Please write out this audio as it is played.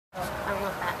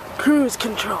want that. Cruise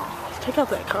control. Take out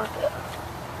that car.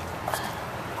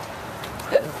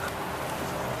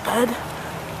 Bed,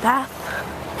 bath,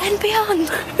 And beyond.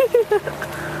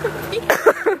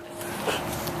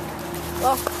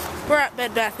 Well, we're at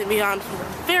Bed Bath & Beyond for the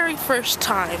very first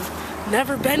time.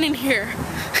 Never been in here.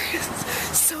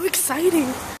 It's so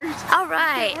exciting.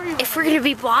 Alright, if we're gonna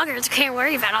be bloggers, we can't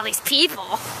worry about all these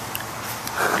people.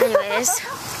 Anyways,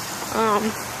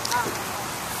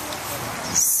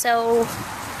 so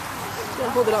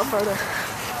Hold it out farther.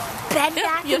 Bed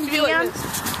Bath You have & to be like Beyond.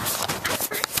 this.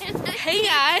 Hey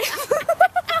guys.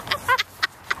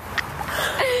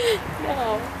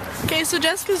 No. Okay, so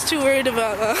Jessica's too worried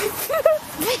about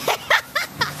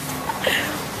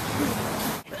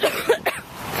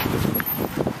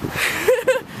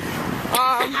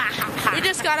we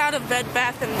just got out of Bed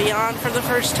Bath & Beyond for the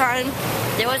first time.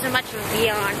 There wasn't much of a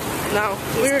Beyond. No,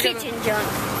 we were Kitchen junk.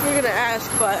 gonna ask,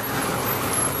 but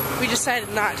we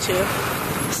decided not to.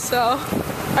 So,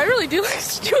 I really do like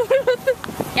stupid with it.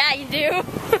 Yeah, you do.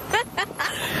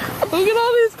 Look at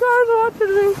all these cars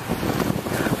watching me.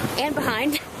 And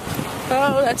behind.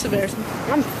 Oh, that's embarrassing.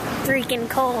 I'm freaking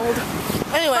cold.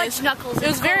 Anyways, Fudge knuckles it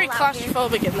was is very cold out here.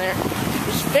 claustrophobic in there. I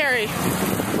was very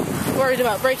worried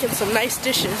about breaking some nice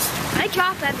dishes. I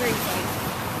drop everything.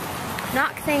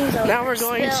 Knock things over. Now we're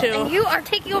going spill, to- And you are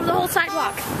taking over the whole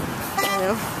sidewalk. I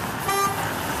know.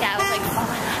 Yeah, I was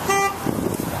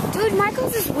like, dude,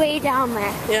 Michael's is way down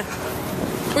there. Yeah.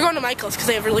 We're going to Michael's because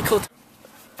they have really cool.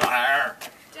 Fire!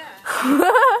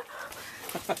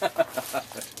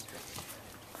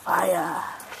 Fire.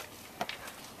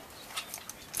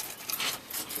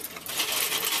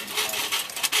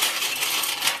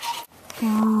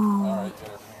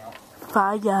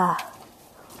 Fire.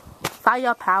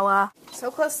 Firepower.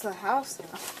 So close to the house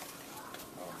now.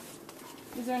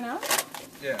 Is there now?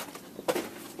 Yeah.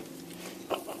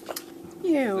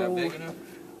 Ew. Is that big enough?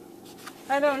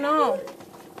 I don't know.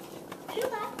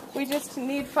 We just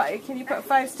need 5. Can you put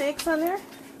 5 steaks on there?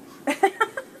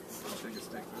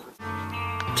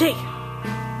 Jake.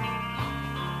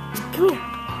 Come here.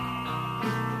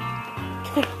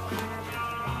 Come here.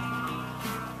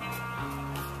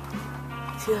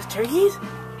 See those turkeys?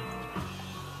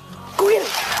 Go get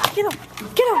them. Get them.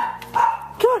 Get them.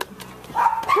 Come on.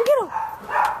 Go get them.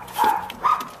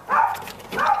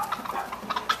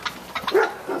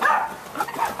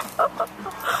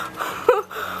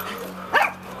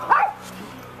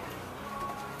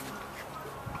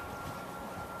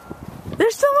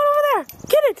 There's someone over there.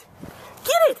 Get it.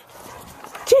 Get it.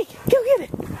 Jake, go get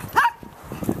it.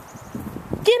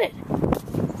 Get it.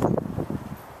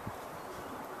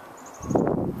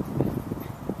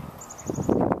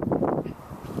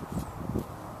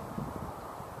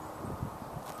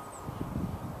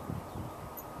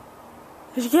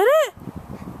 Did you get it?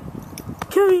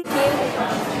 Come here.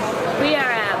 We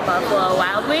are at Buffalo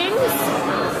Wild Wings.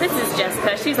 This is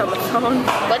Jessica. She's on the phone.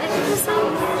 What did you just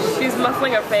say? She's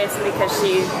muffling her face because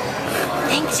she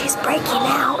Thinks she's breaking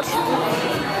out.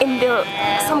 into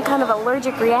some kind of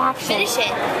allergic reaction Finish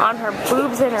it. on her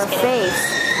boobs and her face.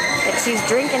 And she's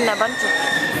drinking a bunch of...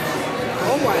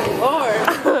 Oh my lord.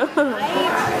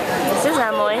 This is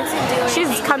Emily.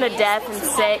 She's kind of deaf and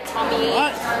sick.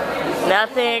 What?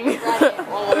 Nothing.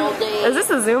 Is this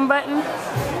a zoom button?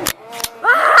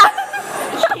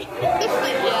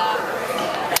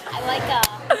 I like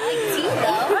tea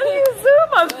though. How do you zoom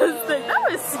on this thing? That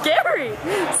was scary.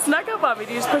 Snuck up on me.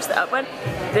 Do you just push the up button?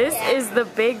 This is the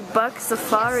Big Buck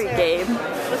Safari game.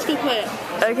 Let's go play it.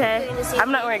 Okay.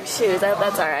 I'm not wearing shoes.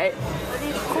 That's alright. I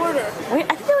need a quarter.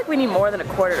 I feel like we need more than a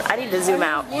quarter. I need to zoom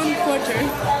out. 1 quarter.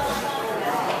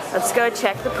 Let's go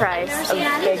check the price of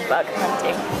big buck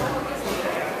hunting.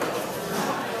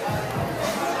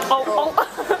 Oh.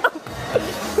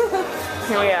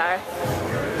 Here we are.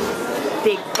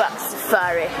 Big Buck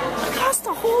Safari. It cost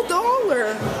a whole $1.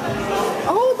 A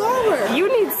whole $1. You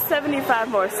need 75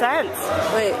 more cents.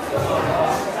 Wait.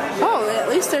 Oh, at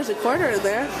least there's a quarter in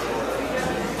there.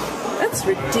 That's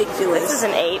ridiculous. This is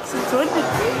an 8. So what did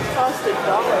it cost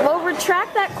 $1? Well,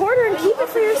 retract that quarter and keep it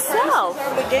for yourself.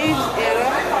 On the game,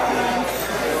 Anna.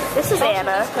 This is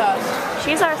Anna.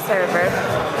 She's our server.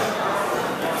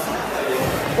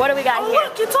 What do we got here?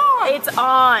 Look, it's on. It's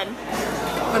on.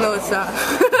 Oh no, it's not.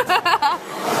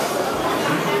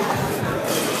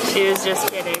 She was just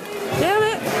kidding. Damn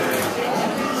it.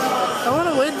 I want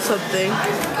to win something.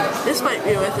 This might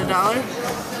be worth $1.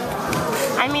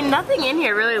 I mean, nothing in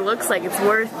here really looks like it's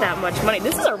worth that much money.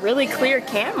 This is a really clear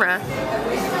camera.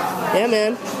 Yeah,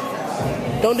 man.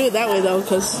 Don't do it that way though,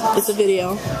 because it's a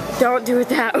video. Don't do it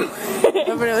that way.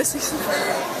 Remember, but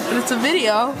it's a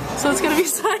video, so it's gonna be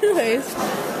sideways.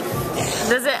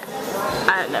 Does it?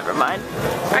 Never mind.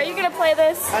 Are you gonna play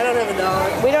this? I don't have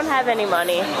 $1. We don't have any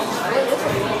money.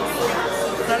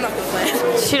 I'm not gonna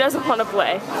play. She doesn't want to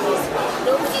play.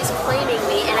 Nobody's claiming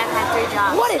me, and I've had 3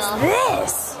 jobs. What is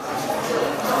this?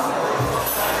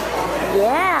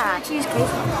 Yeah. Cheese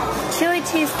queso. Chili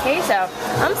cheese queso.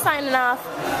 I'm signing off.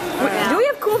 Do we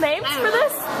have cool names for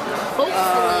this?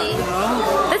 Hopefully.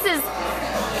 This is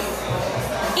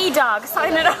E-Dog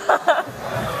signing off.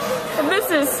 And this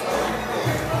is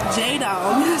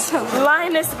J-Down.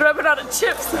 Linus grubbing on a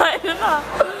chip signing off.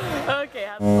 Okay,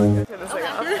 I'm going to turn this thing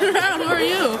off. Who are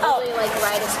you? Probably like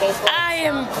ride a skateboard. I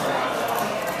am...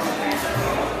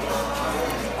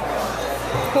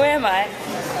 Who am I?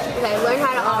 Okay, learn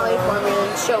how to ollie for me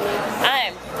and show me. I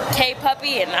am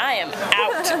K-Puppy and I am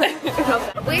out.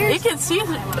 You can see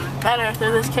better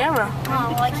through this camera.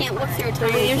 Oh, well, I can't look through a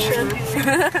tiny You camera. should.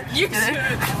 You should.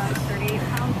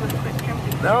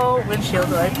 No windshield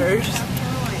wipers.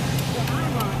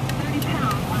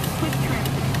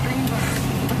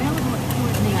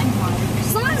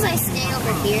 As long as I stay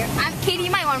over here. Katie,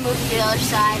 you might want to move to the other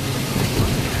side.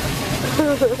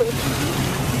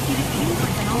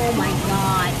 Oh my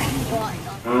god. What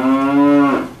the...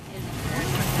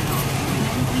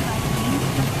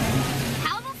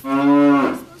 How the f am I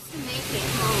supposed to make it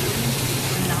home?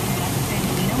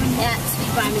 Yeah,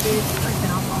 speed by me, dude.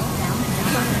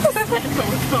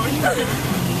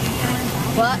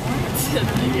 What?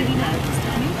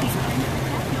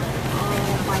 Oh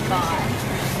my god.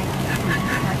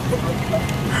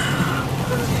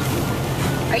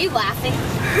 Are you laughing?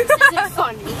 This isn't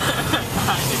funny.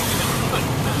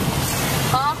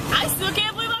 I still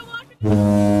can't believe I walked.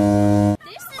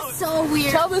 This is so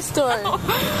weird. Tell the story.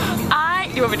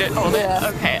 You want me to hold it?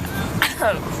 Okay.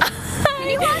 Can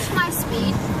you watch my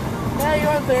speed? Yeah,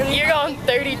 you're on 30. You're going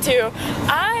 32.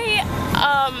 I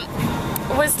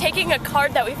was taking a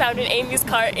card that we found in Amy's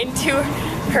car into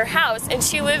her house, and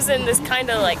she lives in this kind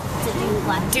of like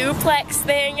duplex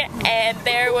thing, and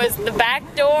there was the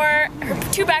back door, her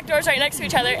 2 back doors right next to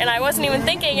each other, and I wasn't even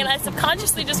thinking, and I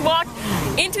subconsciously just walked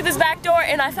into this back door,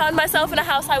 and I found myself in a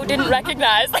house I didn't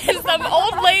recognize, and some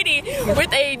old lady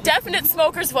with a definite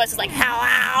smoker's voice was like, "How,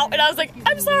 ow," and I was like,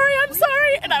 I'm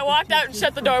sorry, and I walked out and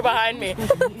shut the door behind me. Is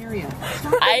there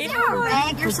a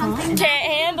rag or something?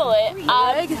 Can't handle it.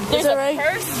 There's a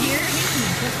purse here.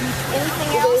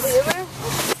 Anything else?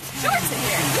 Shorts in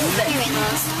here. Give me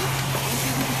those.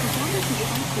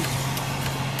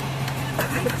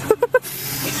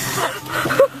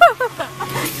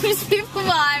 There's people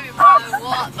behind me, probably.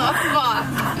 What the fuck?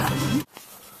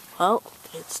 Well,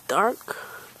 it's dark.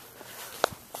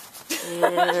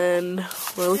 And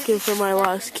we're looking for my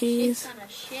lost keys. Ton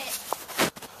of shit.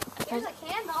 Here's a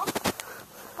candle.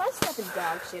 Why step in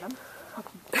dog shit?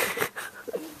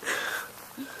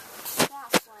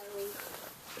 Stop, Wiley.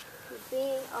 You're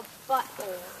being a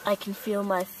butthole. I can feel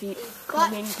my feet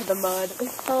clinging to the mud.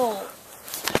 Hole.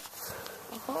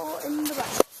 A hole in the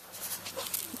butt.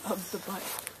 Of the butt.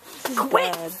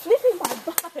 Quit sniffing my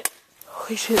butt.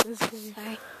 Holy shit, this is...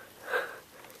 Sorry.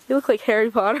 You look like Harry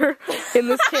Potter in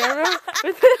this camera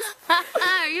with this.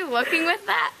 Are you looking with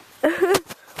that?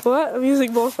 What? I'm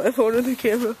using both my phone and the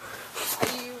camera.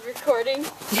 Are you recording?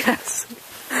 Yes.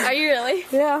 Are you really?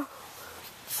 Yeah.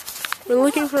 We're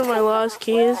looking for my lost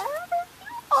keys.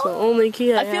 It's the only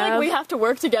key I I feel have. like we have to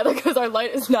work together because our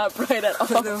light is not bright at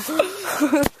all.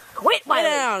 Quit, Lie Wiley.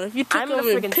 down. If you took I'm gonna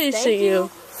them and freaking piss spank at you.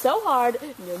 so hard,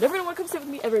 and you're never gonna want to come sit with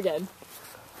me ever again.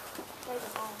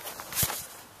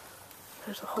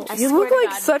 There's a hole. I You swear look to like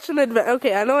God. such an adventurer.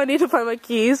 Okay, I know I need to find my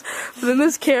keys, but in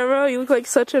this camera, you look like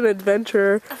such an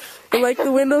adventurer. And like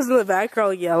the windows in the back are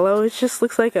all yellow. It just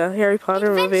looks like a Harry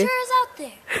Potter movie. Adventurers out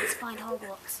there. Let's find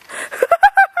Hogwarts.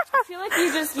 I feel like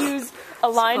you just use a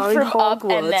line Find from up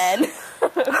and Hogwarts. then...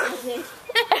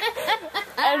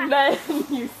 and then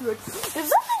you switch. Does that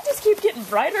thing just keep getting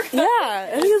brighter? Yeah,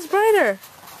 I think it's brighter.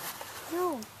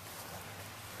 No.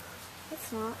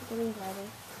 It's not getting better.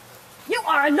 You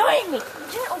are annoying me!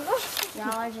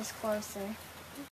 Y'all are just closer.